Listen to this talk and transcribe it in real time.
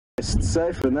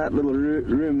safe in that little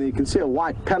room there. You can see a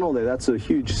white panel there. That's a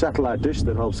huge satellite dish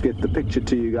that helps get the picture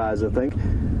to you guys, I think.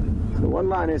 So one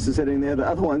lioness is sitting there, the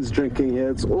other one's drinking here.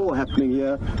 It's all happening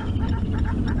here.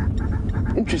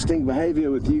 Interesting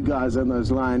behavior with you guys and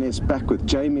those lioness, back with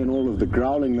Jamie and all of the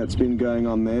growling that's been going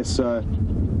on there. So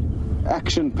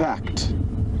action-packed.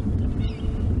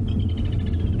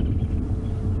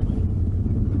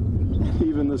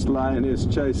 Even this lioness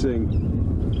chasing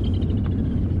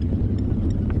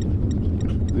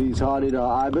these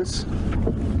hardy-dar ibis.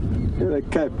 The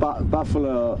Cape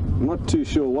Buffalo, I'm not too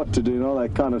sure what to do now. They're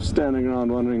kind of standing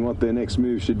around wondering what their next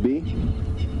move should be.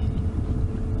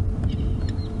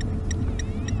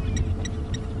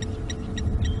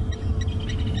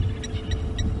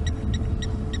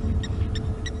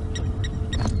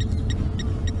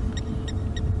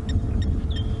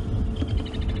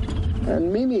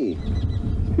 And Mimi,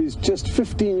 who's just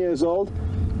 15 years old,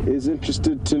 is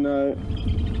interested to know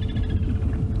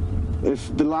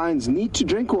if the lions need to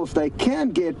drink or if they can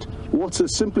get water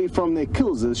simply from their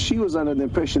kills, as she was under the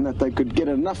impression that they could get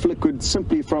enough liquid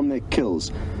simply from their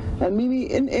kills. And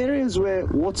Mimi, in areas where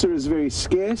water is very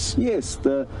scarce, yes,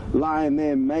 the lion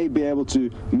there may be able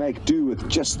to make do with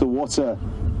just the water,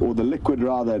 or the liquid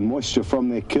rather, and moisture from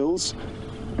their kills.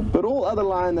 But all other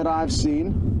lion that I've seen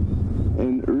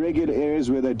in regular areas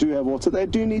where they do have water, they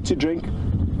do need to drink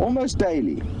almost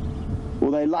daily. Well,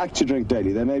 they like to drink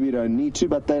daily. They maybe don't need to,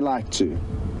 but they like to.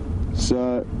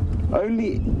 So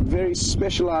only very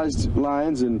specialized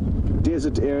lions in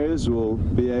desert areas will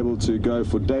be able to go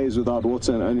for days without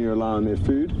water and only rely on their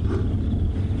food.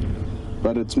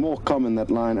 But it's more common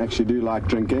that lions actually do like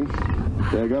drinking.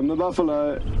 There goes the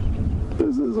buffalo.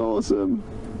 This is awesome.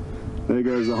 There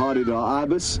goes the hardy-dar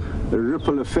ibis. The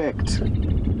ripple effect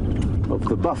of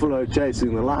the buffalo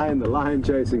chasing the lion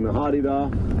chasing the hardy-dar.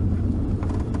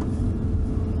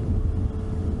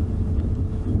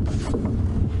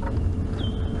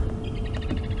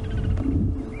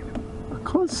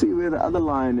 I can't see where the other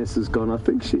lioness has gone. I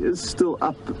think she is still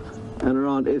up and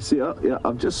around FC. Oh, yeah,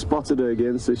 I've just spotted her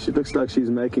again, so she looks like she's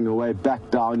making her way back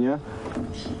down here.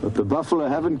 But the buffalo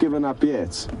haven't given up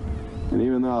yet. And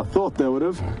even though I thought they would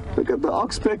have, look at the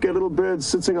oxpecker, little bird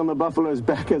sitting on the buffalo's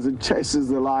back as it chases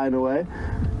the lion away,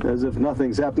 as if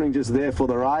nothing's happening, just there for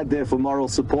the ride, there for moral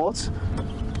support.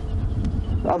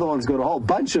 The other one's got a whole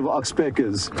bunch of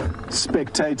oxpeckers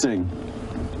spectating.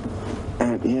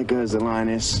 And here goes the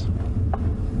lioness.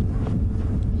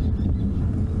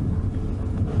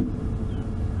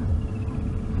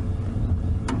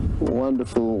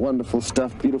 Wonderful, wonderful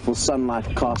stuff. Beautiful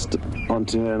sunlight cast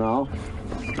onto her now.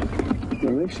 I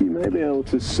think she may be able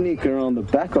to sneak around the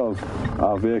back of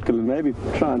our vehicle and maybe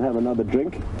try and have another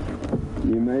drink.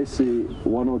 You may see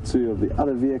one or two of the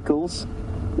other vehicles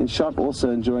in shot also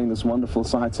enjoying this wonderful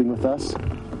sighting with us.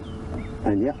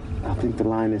 And yeah, I think the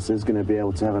lioness is going to be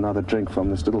able to have another drink from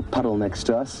this little puddle next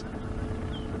to us.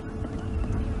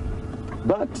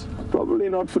 But probably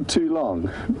not for too long,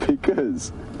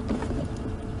 because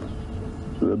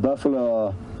the buffalo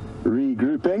are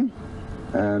regrouping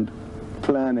and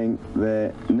planning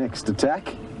their next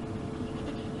attack.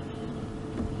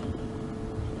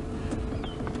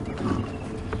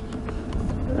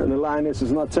 And the lioness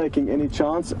is not taking any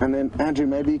chance. And then Andrew,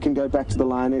 maybe you can go back to the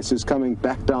lioness who's coming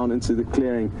back down into the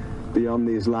clearing beyond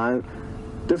these lions.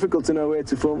 Difficult to know where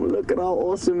to film. Look at how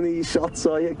awesome these shots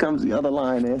are. Here comes the other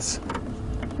lioness.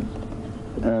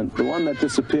 And the one that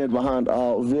disappeared behind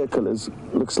our vehicle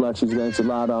looks like she's going to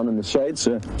lie down in the shade,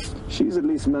 so she's at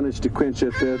least managed to quench her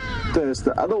thirst.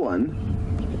 The other one,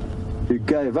 who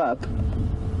gave up,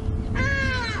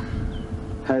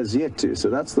 has yet to.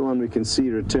 So that's the one we can see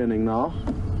returning now.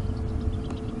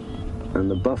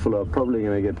 And the buffalo are probably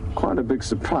going to get quite a big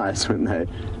surprise when they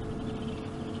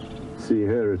see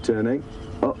her returning.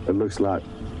 Oh, it looks like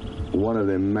one of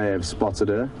them may have spotted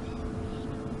her.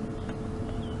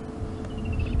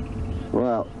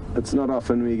 Well, it's not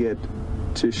often we get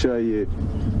to show you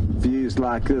views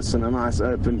like this in a nice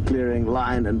open clearing,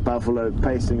 lion and buffalo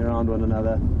pacing around one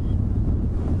another.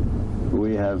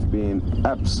 We have been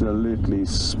absolutely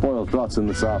spoiled rotten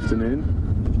this afternoon.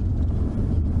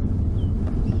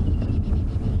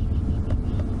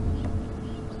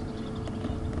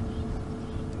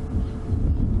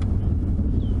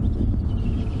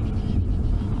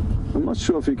 I'm not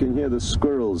sure if you can hear the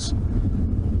squirrels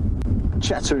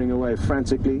chattering away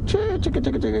frantically.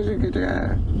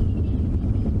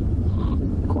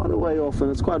 Quite a way off, and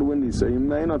it's quite windy, so you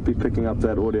may not be picking up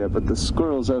that audio, but the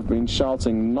squirrels have been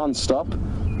shouting non-stop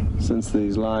since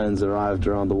these lions arrived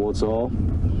around the waterhole.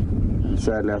 And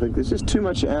sadly, I think there's just too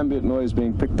much ambient noise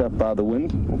being picked up by the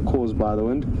wind, or caused by the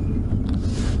wind.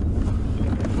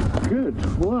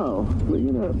 Good. Well,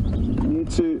 we're gonna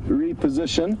need to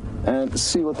reposition and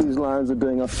see what these lions are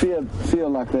doing. I feel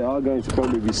like they are going to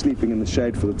probably be sleeping in the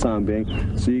shade for the time being.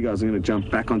 So you guys are going to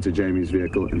jump back onto Jamie's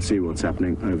vehicle and see what's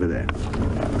happening over there.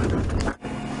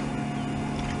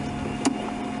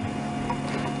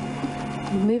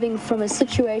 Moving from a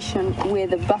situation where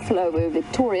the buffalo were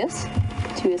victorious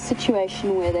to a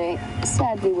situation where they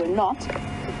sadly were not.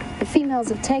 The females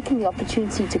have taken the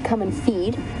opportunity to come and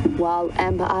feed, while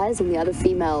Amber Eyes and the other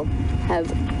female have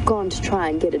gone to try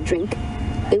and get a drink.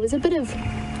 There was a bit of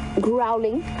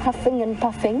growling, huffing and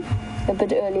puffing a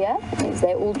bit earlier as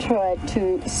they all tried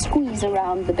to squeeze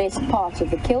around the best part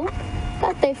of the kill,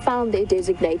 but they found their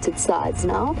designated sides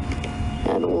now,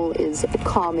 and all is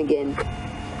calm again.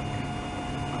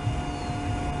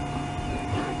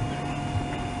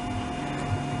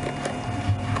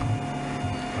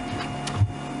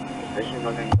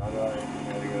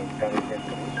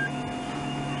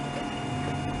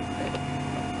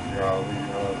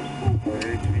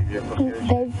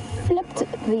 They've flipped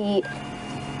the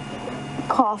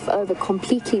calf over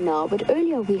completely now, but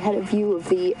earlier we had a view of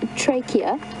the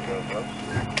trachea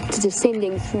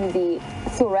descending through the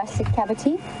thoracic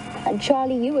cavity, and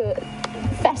Charlie, you were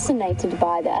fascinated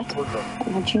by that,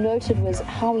 and what you noted was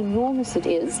how enormous it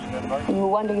is, and you were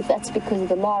wondering if that's because of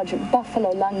the large buffalo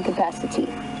lung capacity.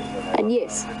 And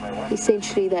yes,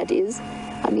 essentially that is.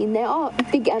 I mean, they are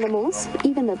big animals.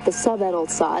 Even at the sub-adult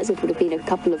size, it would have been a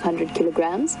couple of 100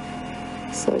 kilograms.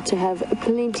 So to have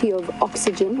plenty of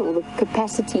oxygen, or the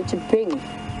capacity to bring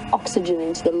oxygen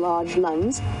into the large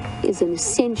lungs, is an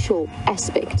essential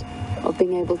aspect of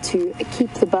being able to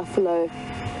keep the buffalo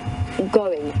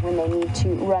going when they need to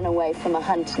run away from a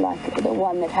hunt like the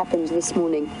one that happened this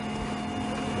morning.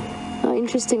 Now,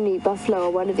 interestingly, buffalo are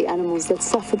one of the animals that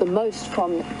suffer the most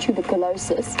from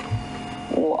tuberculosis,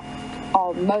 or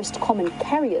are most common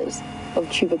carriers of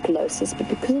tuberculosis, but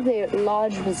because of their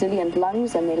large resilient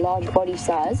lungs and their large body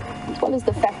size, as well as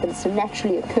the fact that it's a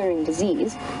naturally occurring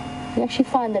disease, we actually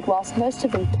find that whilst most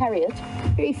of them carry it,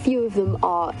 very few of them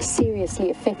are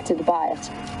seriously affected by it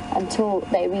until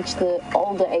they reach the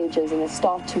older ages and they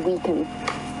start to weaken,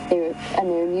 and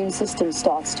their immune system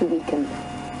starts to weaken.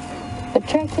 But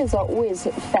tracheas are always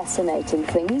fascinating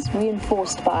things,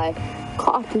 reinforced by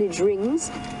cartilage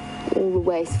rings all the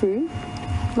way through,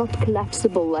 not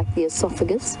collapsible like the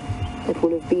esophagus that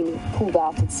will have been pulled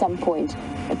out at some point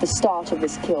at the start of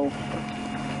this kill.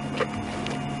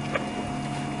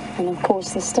 And of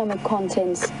course the stomach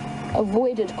contents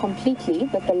avoided completely,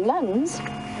 but the lungs,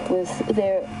 with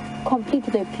their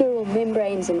pleural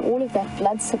membranes and all of that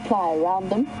blood supply around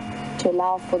them to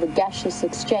allow for the gaseous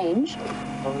exchange,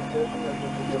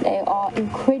 they are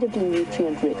incredibly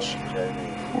nutrient rich.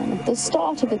 And at the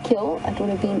start of the kill, it would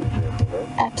have been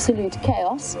absolute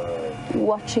chaos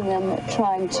watching them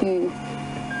trying to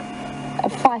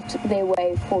fight their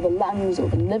way for the lungs or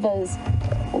the livers,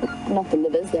 or not the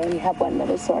livers, they only have one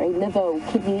liver, sorry, liver or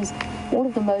kidneys, all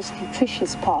of the most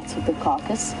nutritious parts of the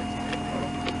carcass.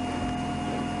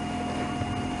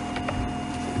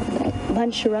 They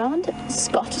bunch around.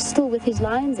 Scott is still with his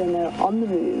lions and they're on the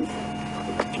move.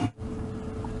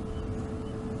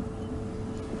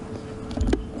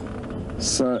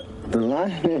 So the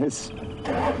lioness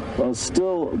are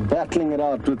still battling it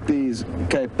out with these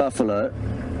Cape Buffalo,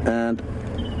 and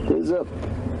there's a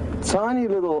tiny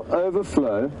little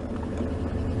overflow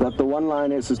that the one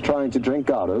lioness is trying to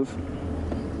drink out of.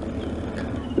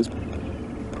 It's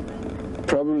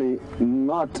probably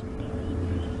not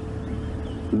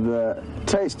the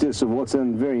tastiest of what's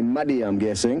in, very muddy, I'm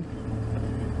guessing,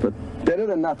 but better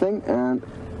than nothing, and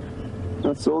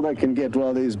that's all they can get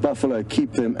while these buffalo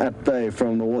keep them at bay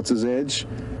from the water's edge.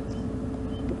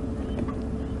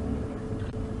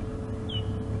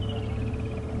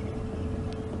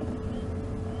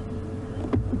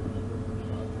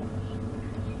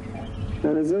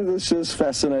 And isn't this just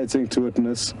fascinating to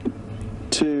witness?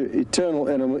 Two eternal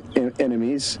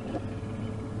enemies,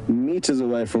 meters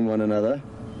away from one another.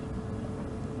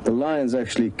 The lions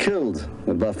actually killed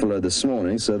the buffalo this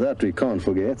morning, so that we can't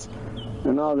forget.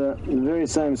 And now the very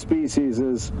same species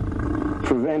is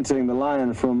preventing the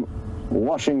lion from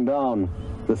washing down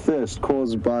the thirst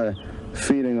caused by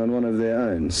feeding on one of their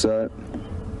own. So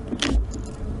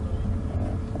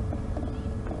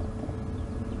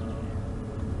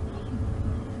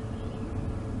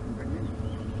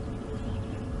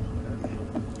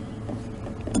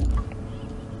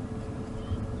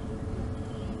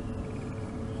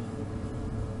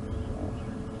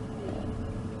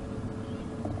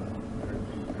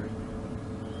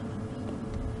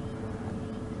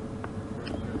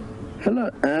hello,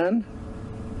 Anne,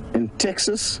 in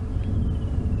Texas.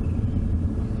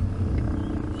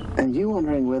 And you're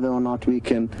wondering whether or not we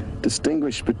can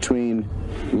distinguish between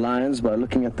lions by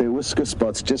looking at their whisker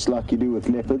spots, just like you do with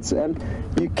leopards. And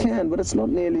you can, but it's not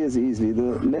nearly as easily.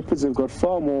 The leopards have got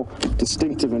far more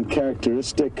distinctive and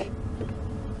characteristic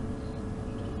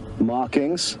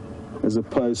markings as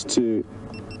opposed to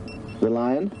the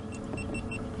lion.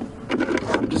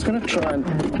 I'm just going to try and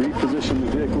reposition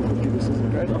the vehicle quickly. This is a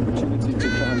great opportunity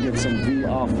to try and get some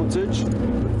VR footage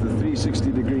with the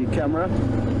 360-degree camera.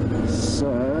 So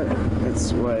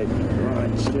let's wait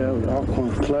right here. We are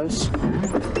quite close,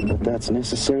 but that's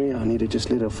necessary. I need to just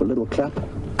let off a little clap,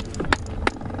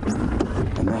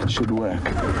 and that should work.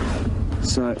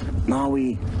 So now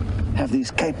we have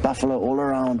these Cape buffalo all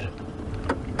around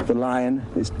the lion.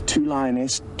 There's 2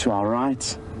 lionesses to our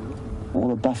right, all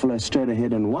the buffalo straight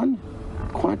ahead, and one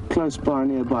quite close by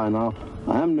nearby. Now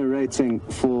I am narrating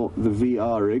for the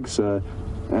VR rig, so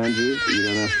Andrew, you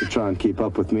don't have to try and keep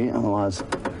up with me, otherwise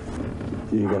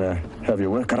you're gonna have your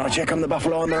work cut out. Here come the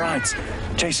buffalo on the right,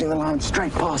 chasing the lion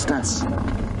straight past us.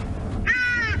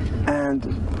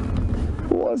 And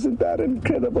wasn't that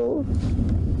incredible?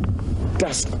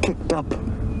 Dust kicked up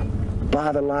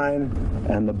by the lion,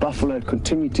 and the buffalo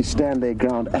continued to stand their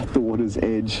ground at the water's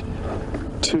edge.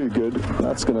 Too good.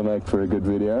 That's gonna make for a good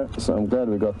video, so I'm glad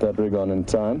we got that rig on in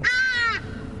time.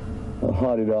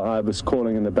 Hardy-Dar ibis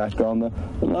calling in the background.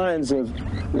 The lions have,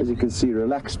 as you can see,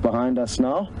 relaxed behind us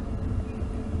now.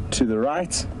 To the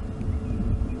right.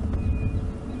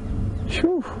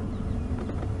 Whew.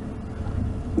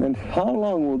 And how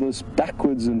long will this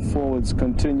backwards and forwards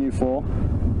continue for?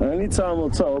 Only time will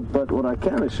tell, but what I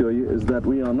can assure you is that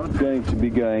we are not going to be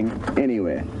going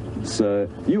anywhere. So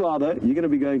you are, though. You're going to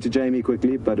be going to Jamie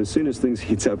quickly, but as soon as things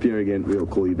heat up here again, we'll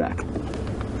call you back.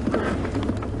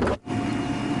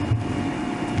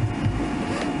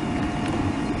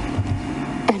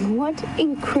 What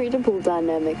incredible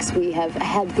dynamics we have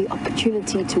had the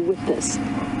opportunity to witness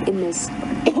in this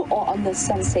or on this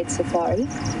sunset safari.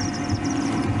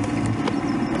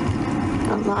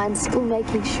 Our lions still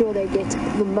making sure they get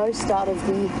the most out of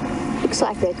the, looks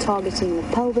like they're targeting the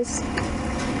pelvis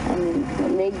and then the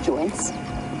leg joints.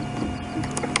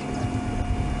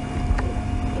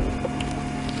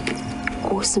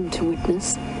 Awesome to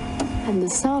witness, and the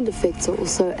sound effects are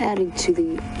also adding to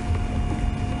the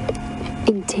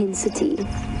intensity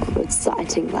of a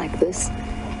sighting like this.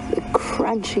 The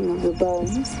crunching of the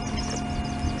bones,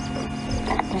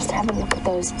 and just have a look at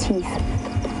those teeth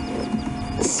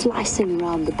slicing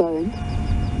around the bone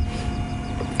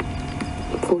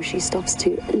before she stops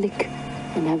to lick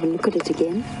and have a look at it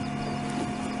again,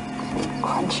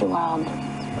 crunch around.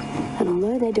 And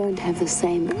although they don't have the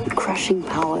same crushing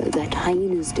power that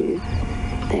hyenas do,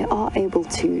 they are able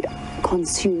to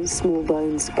consume small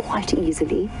bones quite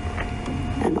easily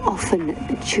and often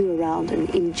chew around and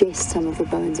ingest some of the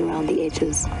bones around the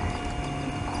edges.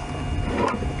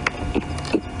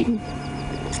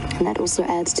 And that also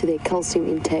adds to their calcium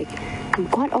intake. And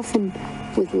quite often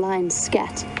with lion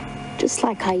scat, just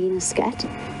like hyena scat,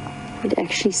 it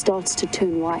actually starts to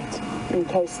turn white in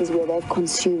cases where they've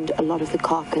consumed a lot of the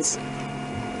carcass.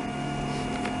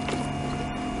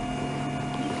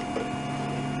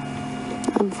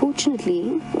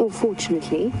 Unfortunately, or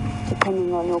fortunately,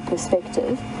 depending on your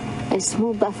perspective, a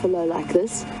small buffalo like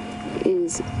this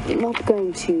is not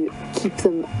going to keep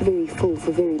them very full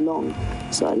for very long.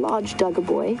 So a large dugger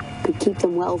boy could keep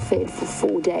them well fed for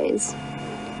 4 days,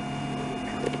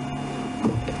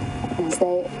 as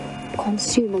they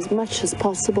consume as much as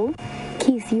possible.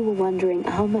 Keith, you were wondering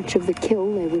how much of the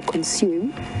kill they will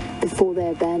consume before they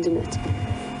abandon it.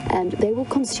 And they will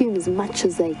consume as much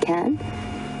as they can.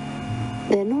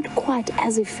 They're not quite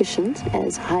as efficient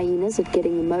as hyenas at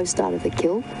getting the most out of the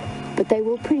kill, but they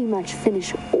will pretty much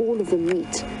finish all of the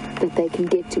meat that they can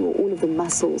get to, or all of the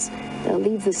muscles. They'll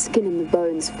leave the skin and the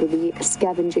bones for the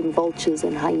scavenging vultures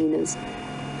and hyenas.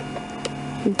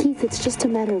 And Keith, it's just a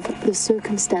matter of the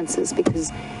circumstances,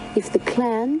 because if the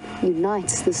clan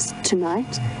unites this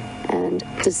tonight and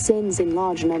descends in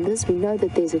large numbers, we know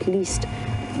that there's at least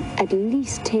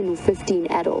 10 or 15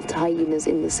 adult hyenas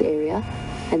in this area,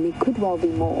 and there could well be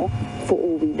more for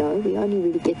all we know. We only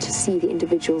really get to see the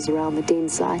individuals around the den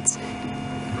sites.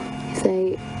 If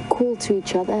they call to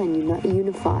each other and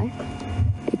unify,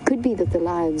 it could be that the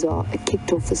lions are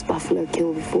kicked off this buffalo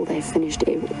kill before they've finished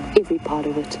every part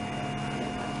of it.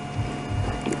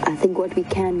 I think what we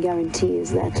can guarantee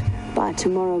is that by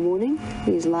tomorrow morning,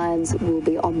 these lions will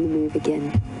be on the move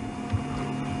again.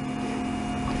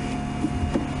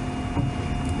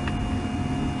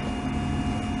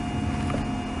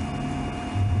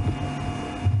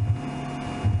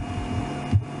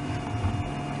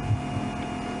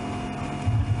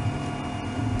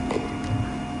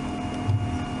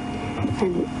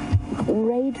 And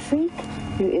Raid Freak,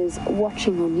 who is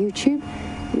watching on YouTube,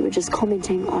 we were just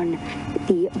commenting on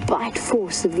the bite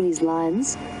force of these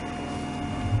lions.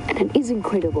 And it is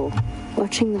incredible,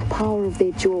 watching the power of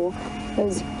their jaw,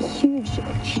 those huge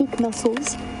cheek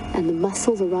muscles and the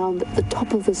muscles around the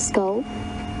top of the skull.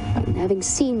 And having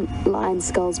seen lion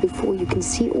skulls before, you can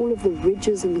see all of the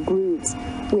ridges and the grooves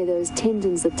where those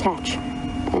tendons attach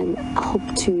and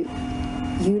help to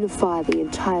unify the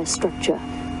entire structure.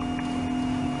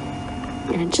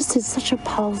 And it just is such a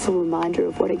powerful reminder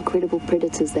of what incredible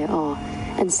predators they are,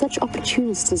 and such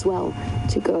opportunists as well,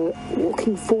 to go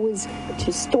walking forwards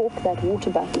to stalk that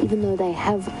waterbuck, even though they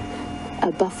have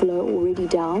a buffalo already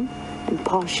down and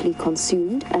partially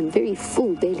consumed and very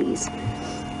full bellies.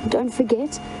 And don't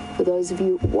forget, for those of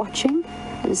you watching,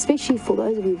 and especially for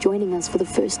those of you joining us for the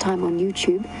first time on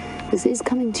YouTube, this is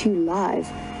coming to you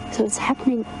live, so it's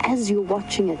happening as you're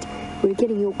watching it. We're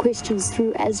getting your questions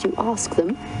through as you ask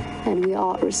them, and we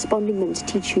are responding them to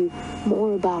teach you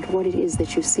more about what it is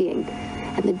that you're seeing.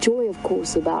 And the joy, of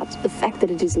course, about the fact that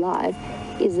it is live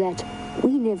is that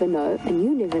we never know, and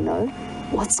you never know,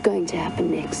 what's going to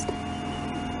happen next.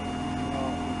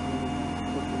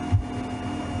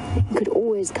 It could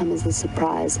always come as a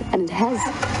surprise, and it has.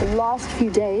 The last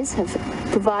few days have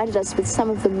provided us with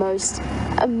some of the most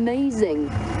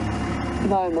amazing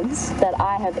moments that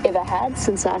I have ever had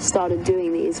since I started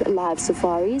doing these live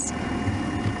safaris.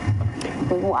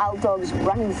 With wild dogs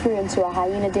running through into a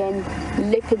hyena den,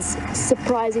 leopards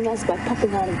surprising us by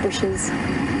popping out of bushes.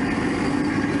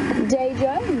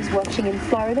 Deja, who's watching in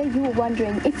Florida, you were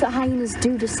wondering if the hyenas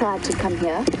do decide to come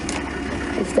here,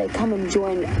 if they come and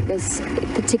join this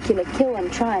particular kill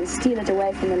and try and steal it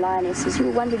away from the lionesses, you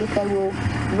were wondering if they will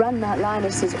run the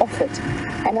lionesses off it.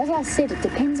 And as I said, it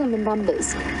depends on the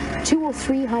numbers. 2 or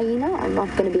 3 hyena are not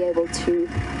going to be able to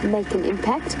make an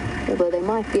impact, although they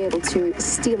might be able to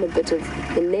steal a bit of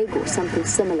the leg or something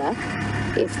similar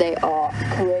if they are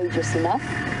courageous enough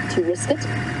to risk it.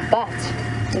 But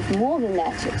if more than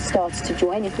that starts to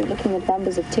join, if we're looking at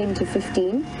numbers of 10 to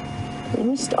 15, then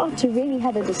we start to really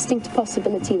have a distinct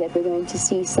possibility that we're going to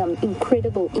see some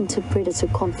incredible inter-predator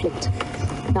conflict.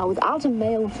 Now, without a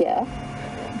male here,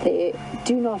 they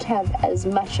do not have as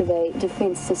much of a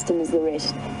defense system as the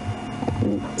rest.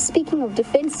 Speaking of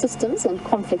defense systems and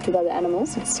conflict with other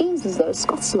animals, it seems as though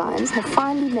Scott's lions have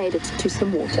finally made it to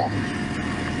some water.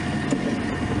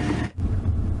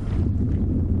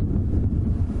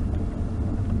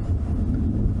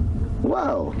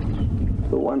 Wow,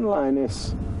 the one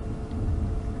lioness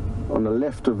on the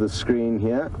left of the screen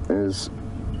here is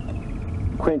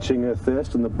quenching her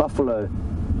thirst, and the buffalo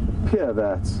appear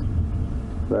that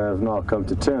they have now come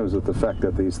to terms with the fact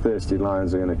that these thirsty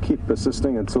lions are going to keep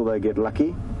persisting until they get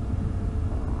lucky.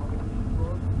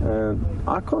 And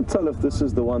I can't tell if this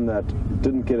is the one that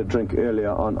didn't get a drink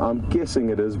earlier on. I'm guessing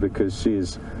it is, because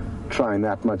she's trying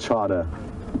that much harder.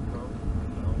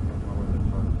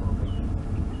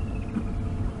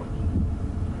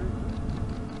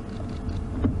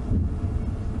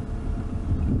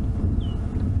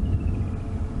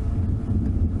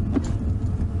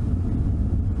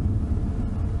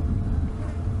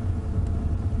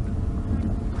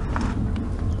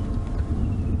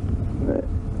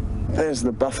 There's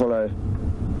the buffalo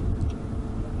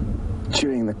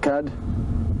chewing the cud.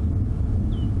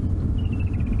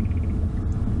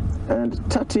 And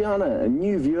Tatiana, a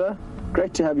new viewer,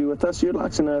 great to have you with us. You'd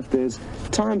like to know if there's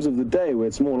times of the day where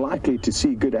it's more likely to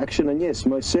see good action, and yes,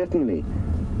 most certainly.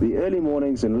 The early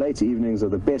mornings and late evenings are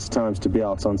the best times to be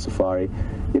out on safari.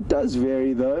 It does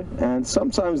vary though, and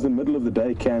sometimes the middle of the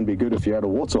day can be good if you're at a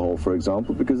waterhole, for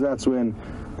example, because that's when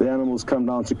the animals come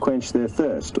down to quench their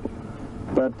thirst.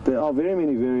 But there are very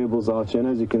many variables out here, and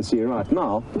as you can see right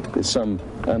now, there's some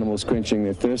animals quenching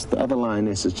their thirst. The other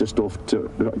lioness is just off to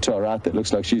our right. That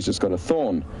looks like she's just got a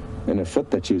thorn in her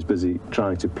foot that she's busy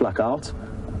trying to pluck out.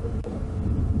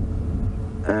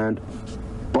 And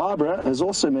Barbara has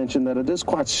also mentioned that it is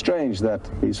quite strange that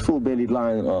these full-bellied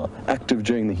lions are active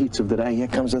during the heat of the day. Here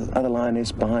comes the other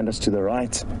lioness behind us to the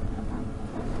right.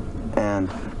 And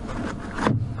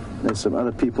there's some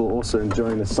other people also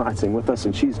enjoying the sighting with us,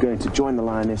 and she's going to join the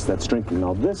lioness that's drinking.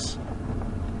 Now this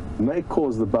may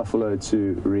cause the buffalo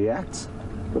to react,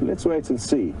 but let's wait and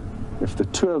see if the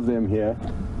two of them here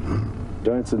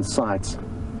don't incite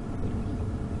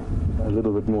a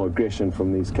little bit more aggression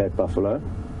from these Cape buffalo.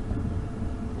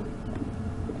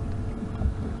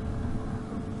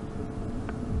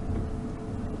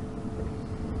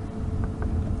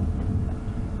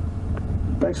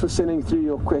 Thanks for sending through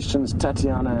your questions,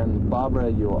 Tatiana and Barbara,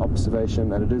 your observation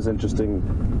that it is interesting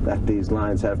that these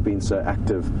lions have been so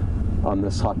active on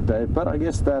this hot day. But I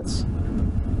guess that's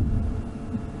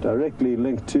directly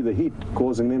linked to the heat,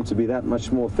 causing them to be that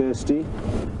much more thirsty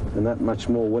and that much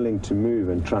more willing to move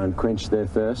and try and quench their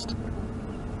thirst.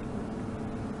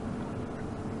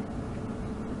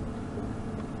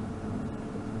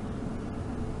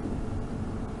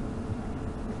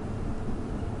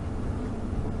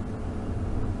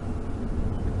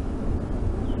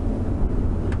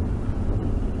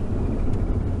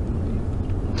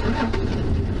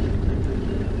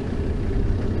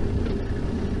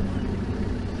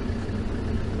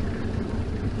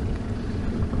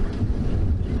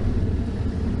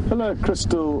 Hello,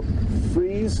 Crystal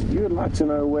Freeze. You would like to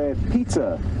know where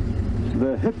Peter,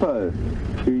 the hippo,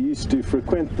 who used to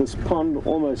frequent this pond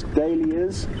almost daily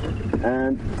is,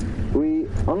 and we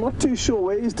are not too sure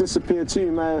where he's disappeared to.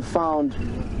 You may have found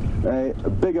a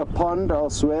bigger pond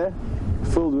elsewhere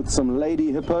filled with some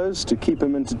lady hippos to keep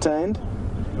him entertained,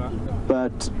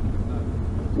 but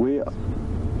we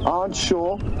aren't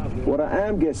sure. What I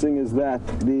am guessing is that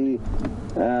the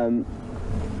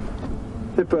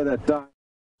hippo that died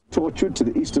tortured to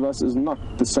the east of us is not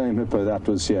the same hippo that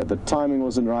was here. The timing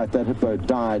wasn't right. That hippo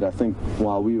died, I think,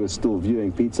 while we were still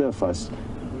viewing Peter, if I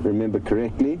remember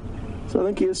correctly. So I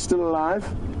think he is still alive,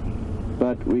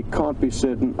 but we can't be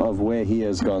certain of where he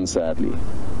has gone, sadly.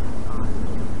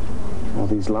 Well,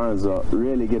 these lions are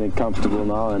really getting comfortable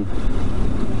now, and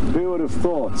who would have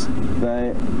thought?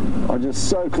 They are just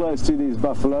so close to these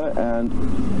buffalo, and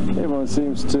everyone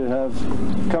seems to have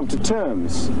come to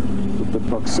terms with the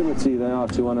proximity they are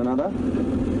to one another.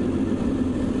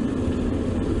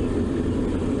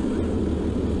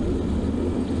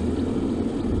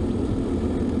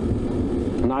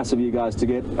 Nice of you guys to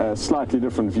get a slightly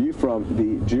different view from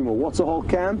the Djuma Waterhole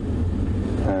cam,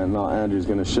 and now Andrew's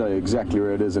going to show you exactly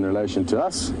where it is in relation to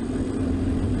us.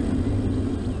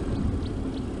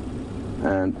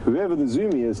 And whoever the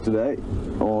Zoomy is today,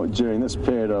 or during this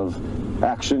period of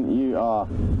action, you are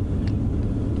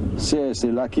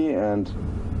seriously lucky and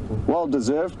well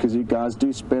deserved, because you guys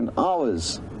do spend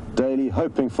hours daily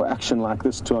hoping for action like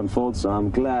this to unfold. So I'm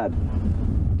glad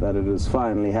that it is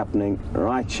finally happening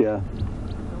right here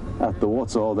at the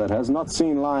Waterhole that has not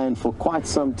seen lion for quite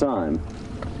some time.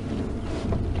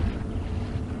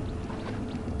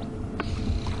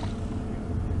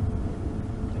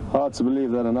 Hard to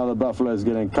believe that another buffalo is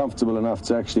getting comfortable enough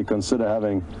to actually consider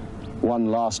having one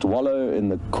last wallow in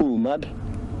the cool mud.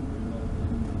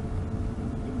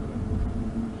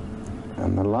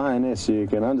 And the lioness, you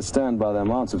can understand by the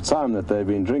amount of time that they've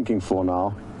been drinking for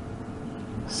now,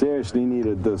 seriously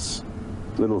needed this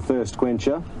little thirst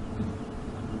quencher.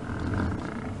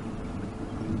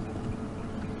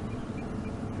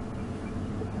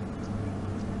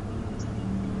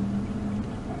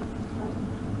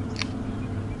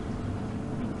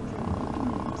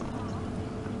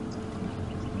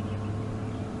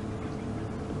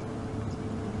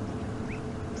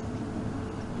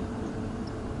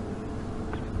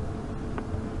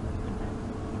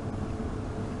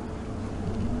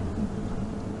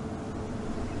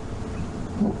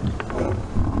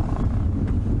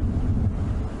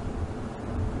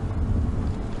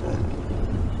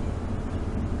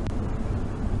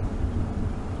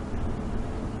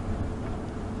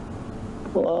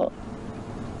 Well,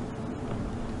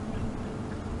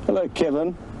 hello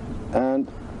Kevin, and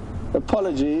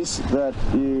apologies that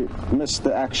you missed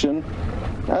the action,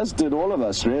 as did all of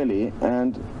us really,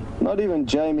 and not even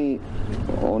Jamie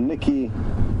or Nikki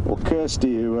or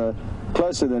Kirsty, who were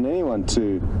closer than anyone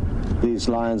to these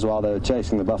lions while they were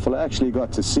chasing the buffalo, actually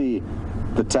got to see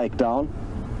the takedown.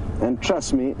 And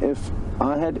trust me, if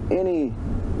I had any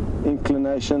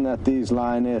inclination that these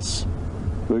lioness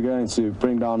were going to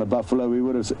bring down a buffalo, we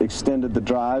would have extended the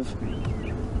drive.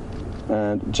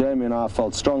 And Jamie and I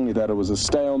felt strongly that it was a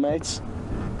stalemate.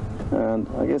 And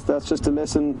I guess that's just a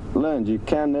lesson learned. You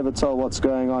can never tell what's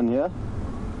going on here.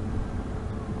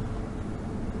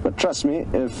 But trust me,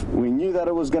 if we knew that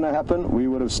it was going to happen, we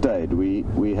would have stayed.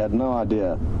 We had no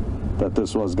idea that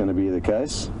this was going to be the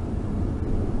case.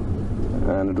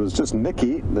 And it was just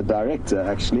Nikki, the director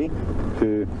actually,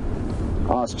 who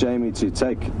asked Jamie to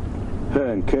take her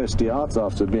and Kirsty out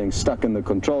after being stuck in the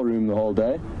control room the whole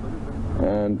day.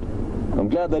 And I'm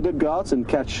glad they did go out and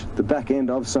catch the back end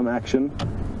of some action.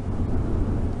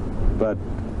 But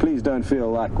please don't feel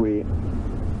like we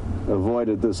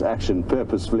avoided this action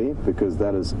purposefully, because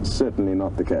that is certainly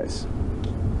not the case.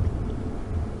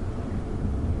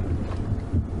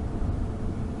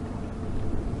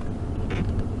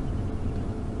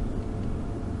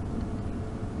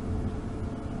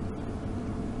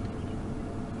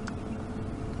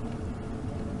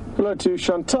 Hello to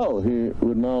Chantal, who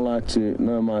would now like to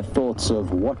know my thoughts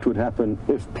of what would happen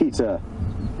if Peter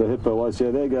the hippo was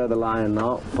here. There go the lion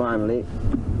now, finally.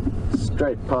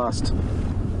 Straight past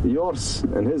Jors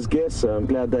and his guests, so I'm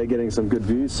glad they're getting some good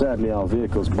views. Sadly, our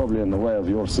vehicle's probably in the way of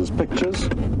Jors's pictures.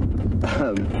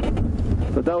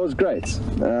 But that was great.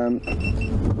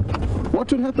 What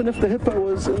would happen if the hippo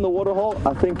was in the waterhole?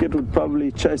 I think it would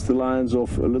probably chase the lions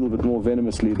off a little bit more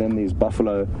venomously than these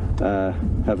buffalo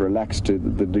have relaxed to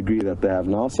the degree that they have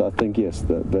now. So I think, yes,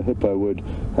 the hippo would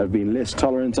have been less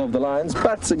tolerant of the lions.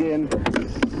 But again,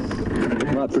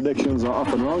 my predictions are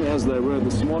often wrong, as they were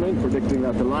this morning, predicting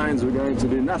that the lions were going to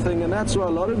do nothing. And that's why a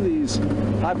lot of these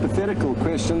hypothetical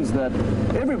questions that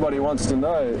everybody wants to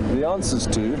know the answers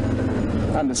to,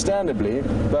 understandably,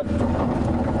 but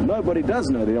nobody does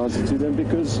know the answer to them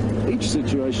because each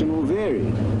situation will vary.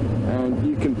 And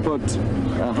you can put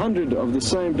 100 of the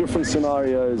same different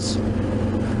scenarios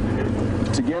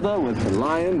together with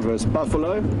lion versus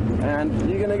buffalo, and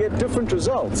you're going to get different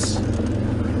results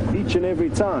each and every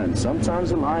time.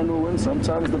 Sometimes the lion will win,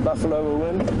 sometimes the buffalo will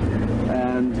win,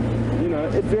 and you know,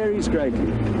 it varies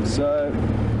greatly. So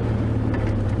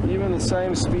even the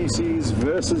same species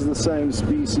versus the same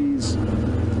species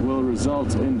will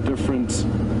result in different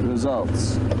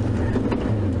results.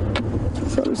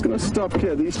 So I'm just going to stop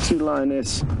here. These two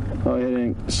lionesses are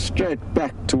heading straight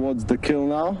back towards the kill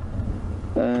now,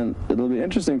 and it'll be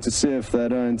interesting to see if they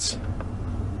don't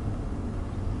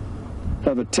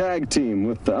have a tag team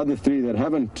with the other three that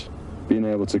haven't been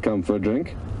able to come for a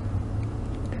drink,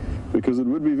 because it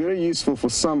would be very useful for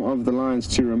some of the lions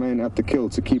to remain at the kill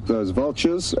to keep those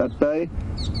vultures at bay,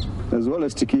 as well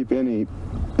as to keep any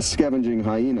scavenging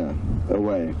hyena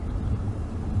away.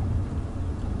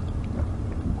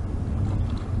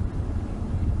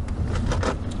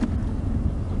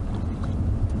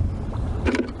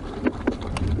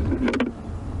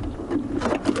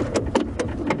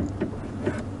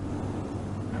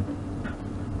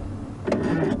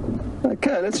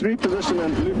 Okay, let's reposition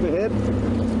and loop ahead.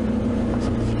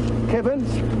 Kevin,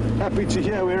 happy to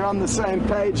hear we're on the same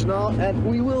page now, and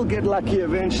we will get lucky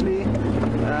eventually.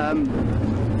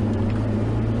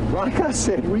 Like I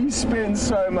said, we spend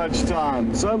so much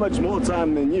time, so much more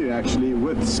time than you actually,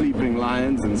 with sleeping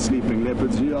lions and sleeping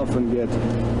leopards. You often get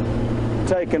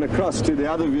taken across to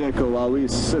the other vehicle while we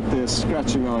sit there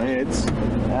scratching our heads.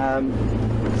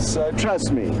 So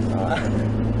trust me,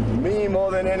 me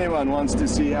more than anyone wants to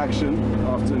see action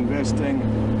after investing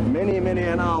many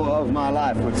an hour of my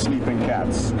life with sleeping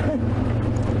cats.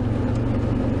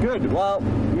 Good, well,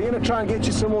 we're going to try and get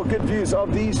you some more good views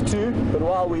of these two, but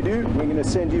while we do, we're going to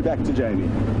send you back to Jamie.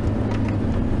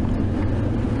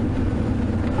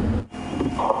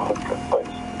 Okay,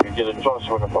 thanks. You get a chance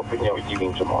when I'm up in here with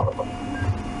you tomorrow.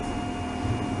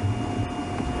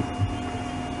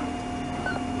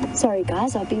 Sorry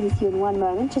guys, I'll be with you in one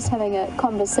moment, just having a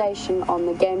conversation on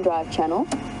the Game Drive channel.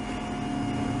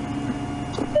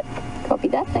 Copy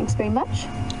that, thanks very much.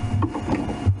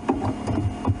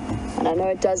 And I know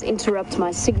it does interrupt my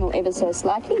signal ever so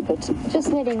slightly, but just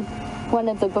letting one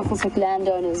of the Buffelshoek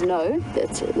landowners know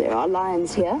that there are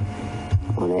lions here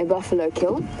on a buffalo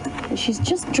kill. And she's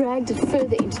just dragged it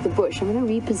further into the bush. I'm going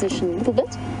to reposition a little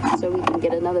bit so we can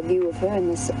get another view of her in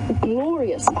this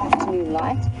glorious afternoon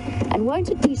light. And won't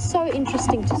it be so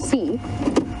interesting to see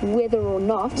whether or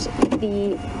not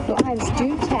the lions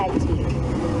do tag team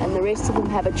and the rest of them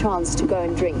have a chance to go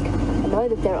and drink. I know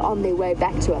that they're on their way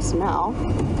back to us now.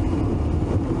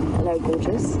 Hello,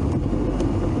 gorgeous.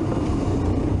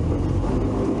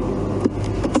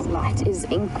 This light is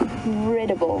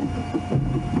incredible.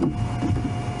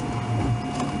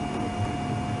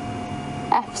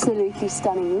 Absolutely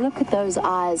stunning. Look at those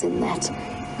eyes in that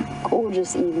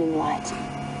gorgeous evening light.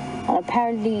 And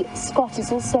apparently Scott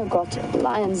has also got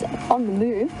lions on the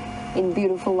move in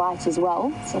beautiful light as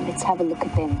well. So let's have a look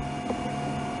at them.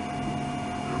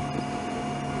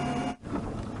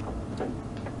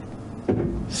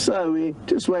 So we're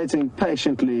just waiting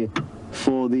patiently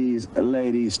for these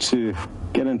ladies to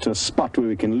get into a spot where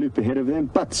we can loop ahead of them,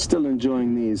 but still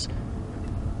enjoying these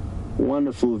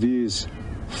wonderful views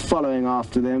following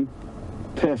after them.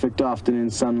 Perfect afternoon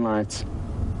sunlight,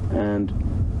 and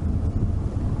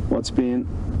what's been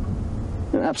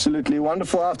an absolutely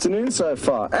wonderful afternoon so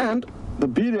far. And the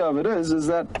beauty of it is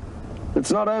that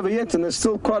it's not over yet, and there's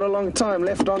still quite a long time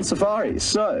left on safari.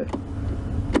 So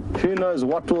who knows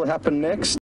what will happen next.